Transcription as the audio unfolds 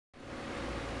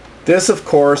This, of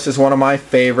course, is one of my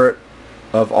favorite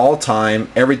of all time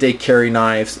everyday carry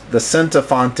knives, the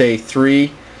Nutnfancy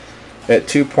 3 at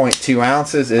 2.2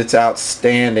 ounces. It's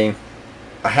outstanding.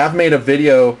 I have made a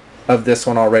video of this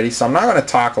one already, so I'm not going to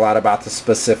talk a lot about the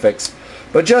specifics,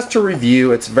 but just to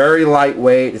review, it's very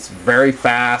lightweight, it's very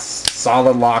fast,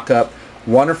 solid lockup,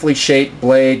 wonderfully shaped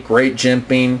blade, great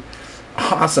jimping,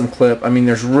 awesome clip. I mean,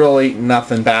 there's really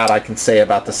nothing bad I can say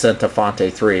about the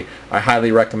Nutnfancy 3. I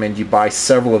highly recommend you buy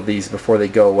several of these before they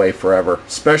go away forever,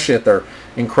 especially at their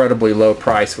incredibly low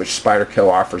price, which Spyderco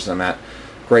offers them at.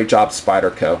 Great job,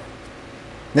 Spyderco.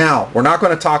 Now, we're not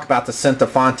going to talk about the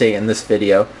Nutnfancy in this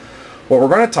video. What we're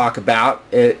going to talk about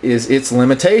is its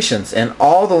limitations, and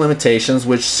all the limitations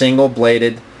which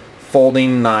single-bladed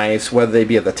folding knives, whether they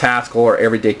be of the tactical or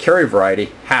everyday carry variety,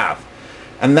 have.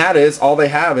 And that is, all they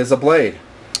have is a blade.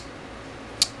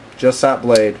 Just that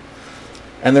blade.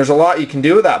 And there's a lot you can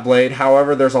do with that blade,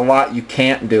 however, there's a lot you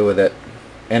can't do with it.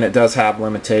 And it does have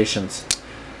limitations.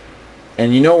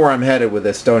 And you know where I'm headed with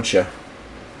this, don't you?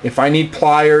 If I need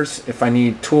pliers, if I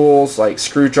need tools like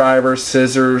screwdrivers,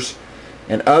 scissors,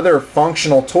 and other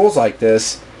functional tools like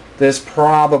this, this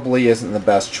probably isn't the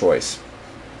best choice.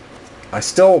 I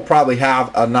still will probably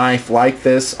have a knife like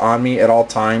this on me at all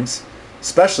times,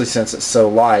 especially since it's so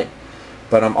light,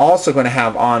 but I'm also going to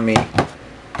have on me,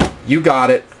 you got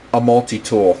it, a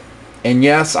multi-tool. And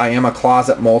yes, I am a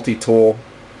closet multi-tool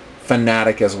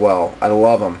fanatic as well. I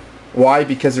love them. Why?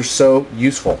 Because they're so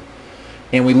useful.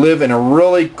 And we live in a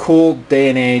really cool day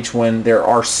and age when there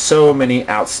are so many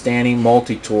outstanding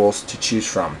multi-tools to choose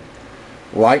from.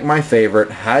 Like my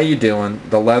favorite, how you doing,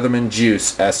 the Leatherman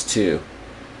Juice S2.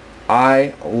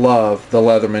 I love the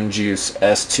Leatherman Juice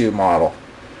S2 model.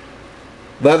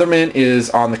 Leatherman is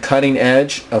on the cutting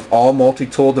edge of all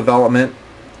multi-tool development.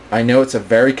 I know it's a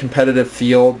very competitive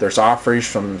field. There's offerings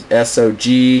from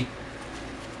SOG.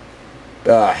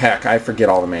 Heck, I forget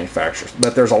all the manufacturers,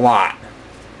 but there's a lot.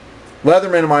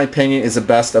 Leatherman, in my opinion, is the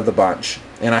best of the bunch,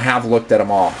 and I have looked at them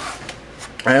all.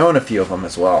 I own a few of them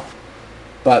as well,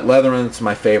 but Leatherman's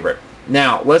my favorite.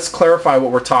 Now, let's clarify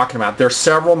what we're talking about. There are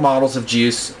several models of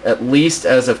Juice, at least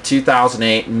as of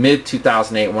 2008,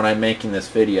 mid-2008, when I'm making this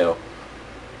video.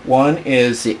 One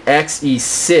is the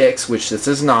XE6, which this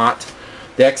is not.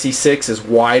 The XE6 is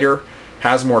wider,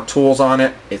 has more tools on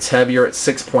it. It's heavier at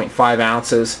 6.5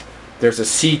 ounces. There's a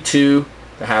C2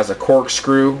 that has a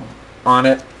corkscrew on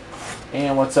it.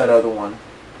 And what's that other one?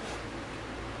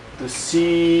 The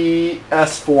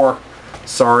CS4.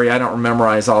 Sorry, I don't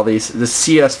memorize all these. The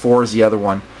CS4 is the other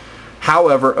one.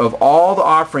 However, of all the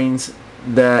offerings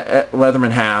that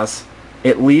Leatherman has,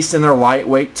 at least in their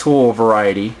lightweight tool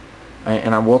variety,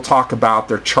 and I will talk about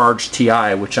their Charge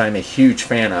TI, which I'm a huge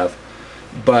fan of,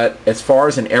 but as far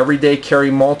as an everyday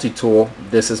carry multi-tool,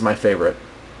 this is my favorite.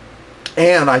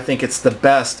 And I think it's the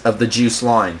best of the Juice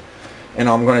line. And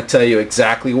I'm going to tell you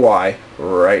exactly why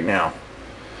right now.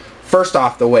 First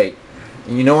off, the weight.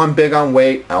 You know I'm big on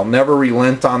weight. I'll never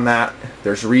relent on that.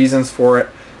 There's reasons for it.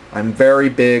 I'm very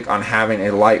big on having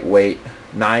a lightweight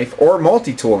knife, or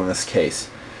multi-tool in this case.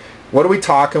 What are we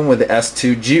talking with the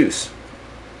S2 Juice?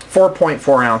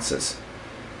 4.4 ounces.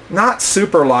 Not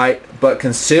super light, but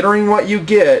considering what you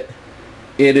get,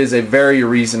 it is a very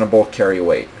reasonable carry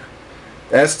weight.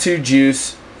 The S2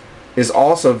 Juice is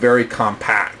also very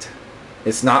compact.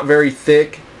 It's not very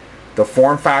thick. The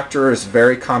form factor is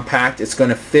very compact. It's going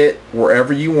to fit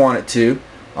wherever you want it to.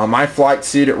 On my flight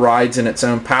suit, it rides in its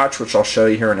own pouch, which I'll show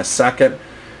you here in a second.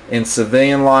 In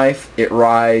civilian life, it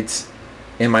rides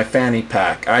in my fanny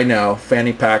pack. I know,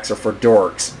 fanny packs are for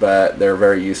dorks, but they're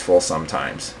very useful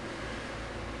sometimes.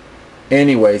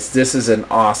 Anyways, this is an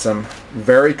awesome,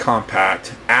 very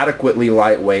compact, adequately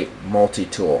lightweight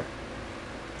multi-tool.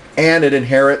 And it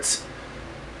inherits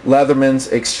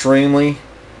Leatherman's extremely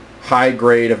high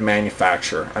grade of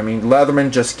manufacture. I mean,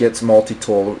 Leatherman just gets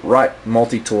multi-tools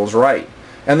right.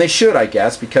 And they should, I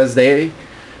guess, because they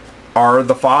are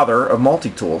the father of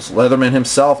multi-tools. Leatherman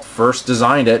himself first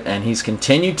designed it, and he's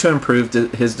continued to improve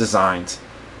his designs.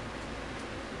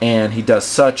 And he does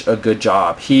such a good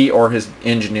job. He or his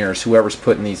engineers, whoever's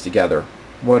putting these together.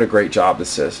 What a great job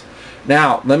this is.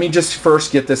 Now, let me just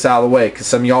first get this out of the way, because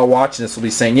some of y'all watching this will be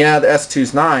saying, yeah, the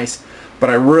S2's nice, but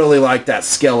I really like that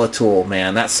Skeletool,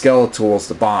 man. That Skeletool is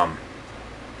the bomb.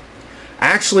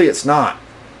 Actually, it's not.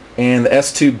 And the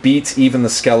S2 beats even the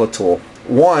Skeletool.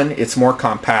 1, it's more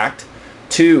compact.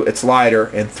 2, it's lighter.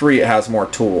 And 3, it has more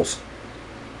tools.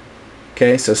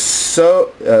 Okay, so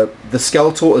the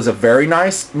Skeletool is a very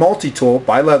nice multi-tool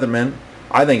by Leatherman.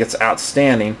 I think it's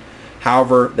outstanding.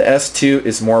 However, the S2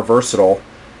 is more versatile,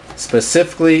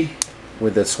 specifically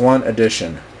with this one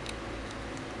addition.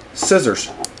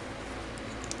 Scissors.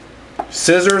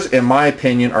 Scissors, in my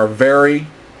opinion, are very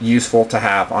useful to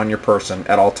have on your person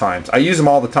at all times. I use them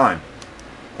all the time.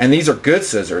 And these are good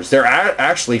scissors. They're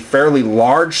actually fairly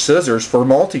large scissors for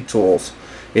multi-tools.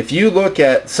 If you look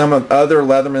at some of other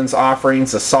Leatherman's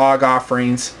offerings, the SOG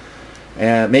offerings,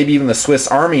 and maybe even the Swiss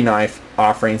Army knife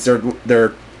offerings,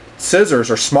 their scissors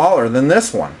are smaller than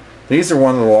this one. These are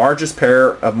one of the largest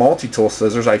pair of multi-tool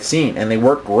scissors I've seen, and they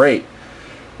work great.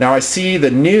 Now I see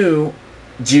the new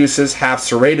Juices have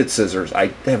serrated scissors. I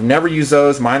have never used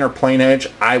those. Mine are plain edge.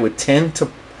 I would tend to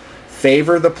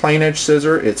favor the plain edge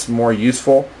scissor. It's more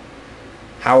useful.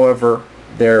 However,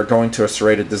 they're going to a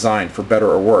serrated design for better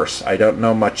or worse. I don't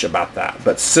know much about that.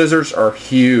 But scissors are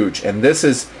huge, and this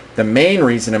is the main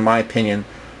reason, in my opinion,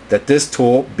 that this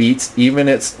tool beats even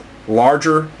its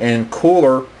larger and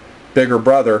cooler bigger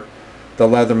brother, the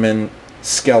Leatherman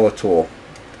Skeletool.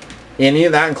 Any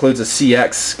of that includes a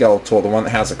CX Skeletool, the one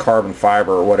that has a carbon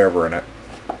fiber or whatever in it.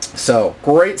 So,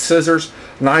 great scissors,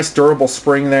 nice durable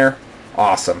spring there,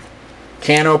 awesome.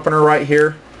 Can opener right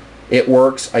here, it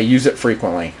works, I use it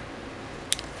frequently.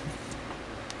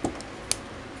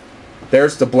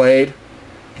 There's the blade,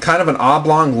 kind of an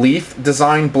oblong leaf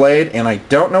design blade, and I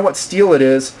don't know what steel it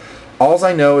is. All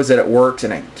I know is that it works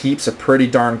and it keeps a pretty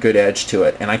darn good edge to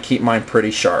it, and I keep mine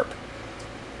pretty sharp.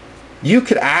 You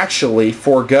could actually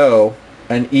forego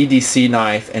an EDC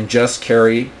knife and just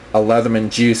carry a Leatherman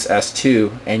Juice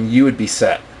S2 and you would be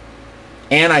set.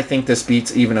 And I think this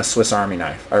beats even a Swiss Army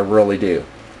knife. I really do.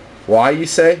 Why, you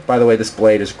say? By the way, this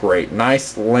blade is great.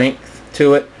 Nice length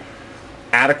to it.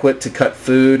 Adequate to cut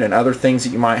food and other things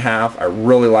that you might have. I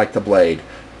really like the blade.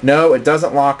 No, it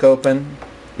doesn't lock open.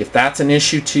 If that's an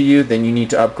issue to you, then you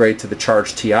need to upgrade to the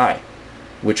Charge TI,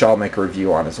 which I'll make a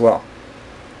review on as well.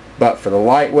 But for the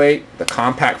lightweight, the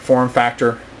compact form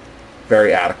factor,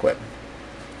 very adequate.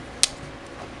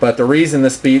 But the reason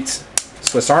this beats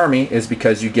Swiss Army is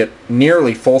because you get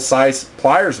nearly full-size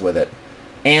pliers with it.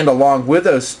 And along with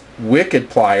those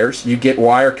wicked pliers, you get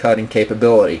wire cutting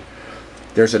capability.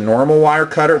 There's a normal wire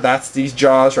cutter, that's these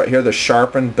jaws right here, the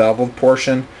sharpened beveled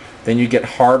portion. Then you get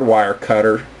hard wire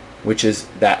cutter, which is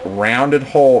that rounded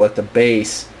hole at the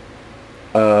base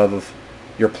of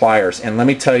your pliers, and let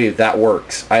me tell you, that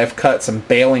works. I have cut some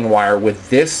baling wire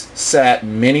with this set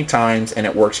many times and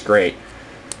it works great.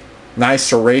 Nice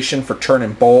serration for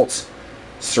turning bolts,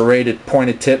 serrated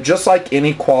pointed tip, just like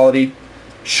any quality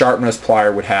sharp nose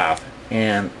plier would have.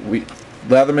 And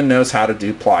Leatherman knows how to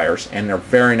do pliers, and they're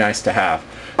very nice to have.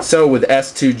 So with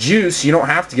S2 Juice, you don't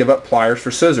have to give up pliers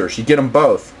for scissors. You get them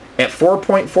both at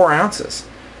 4.4 ounces.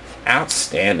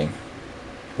 Outstanding.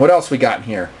 What else we got in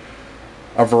here?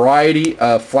 A variety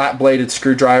of flat-bladed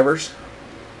screwdrivers,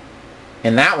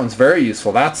 and that one's very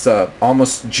useful. That's a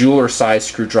almost jeweler-sized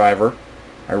screwdriver.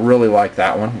 I really like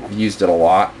that one. I've used it a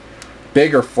lot.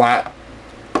 Bigger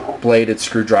flat-bladed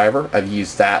screwdriver. I've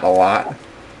used that a lot.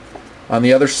 On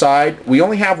the other side, we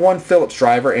only have one Phillips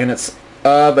driver, and it's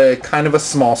of a kind of a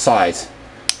small size.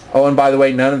 Oh, and by the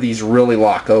way, none of these really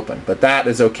lock open, but that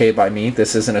is okay by me.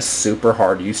 This isn't a super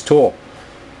hard-to-use tool.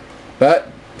 But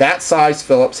that size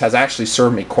Phillips has actually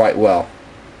served me quite well.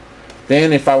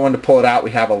 Then if I wanted to pull it out,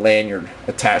 we have a lanyard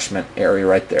attachment area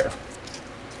right there.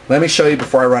 Let me show you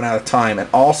before I run out of time, and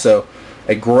also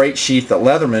a great sheath that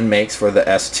Leatherman makes for the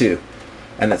S2,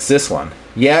 and it's this one.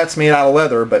 Yeah, it's made out of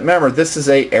leather, but remember, this is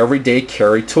a everyday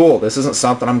carry tool. This isn't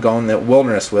something I'm going in the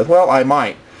wilderness with. Well, I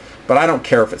might, but I don't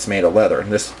care if it's made of leather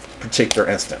in this particular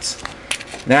instance.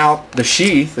 Now, the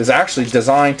sheath is actually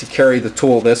designed to carry the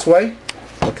tool this way.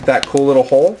 Look at that cool little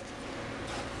hole.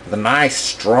 The nice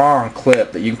strong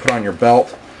clip that you can put on your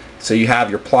belt, so you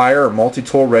have your plier or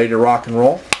multi-tool ready to rock and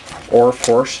roll. Or of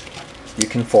course, you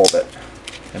can fold it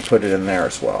and put it in there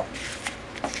as well.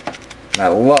 And I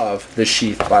love this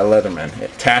sheath by Leatherman.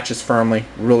 It attaches firmly,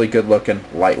 really good looking,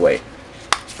 lightweight.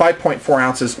 5.4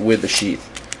 ounces with the sheath.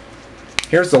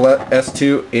 Here's the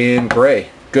S2 in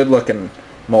gray. Good looking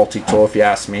multi-tool if you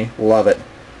ask me. Love it.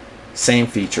 Same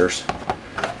features.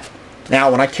 Now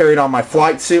when I carry it on my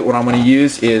flight suit, what I'm going to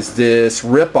use is this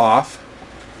rip-off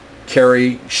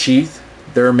carry sheath.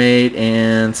 They're made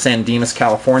in San Dimas,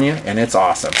 California, and it's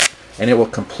awesome. And it will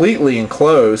completely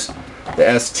enclose the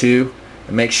S2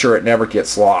 and make sure it never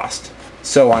gets lost.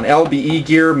 So on LBE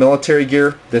gear, military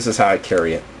gear, this is how I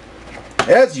carry it.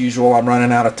 As usual, I'm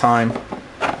running out of time.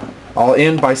 I'll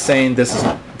end by saying this is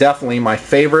definitely my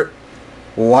favorite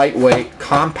lightweight,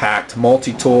 compact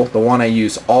multi-tool, the one I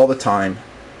use all the time.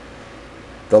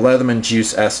 The Leatherman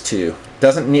Juice S2.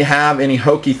 Doesn't have any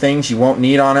hokey things you won't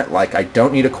need on it, like I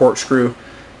don't need a corkscrew,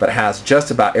 but it has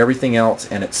just about everything else,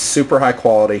 and it's super high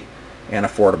quality and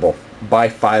affordable. Buy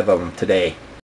 5 of them today.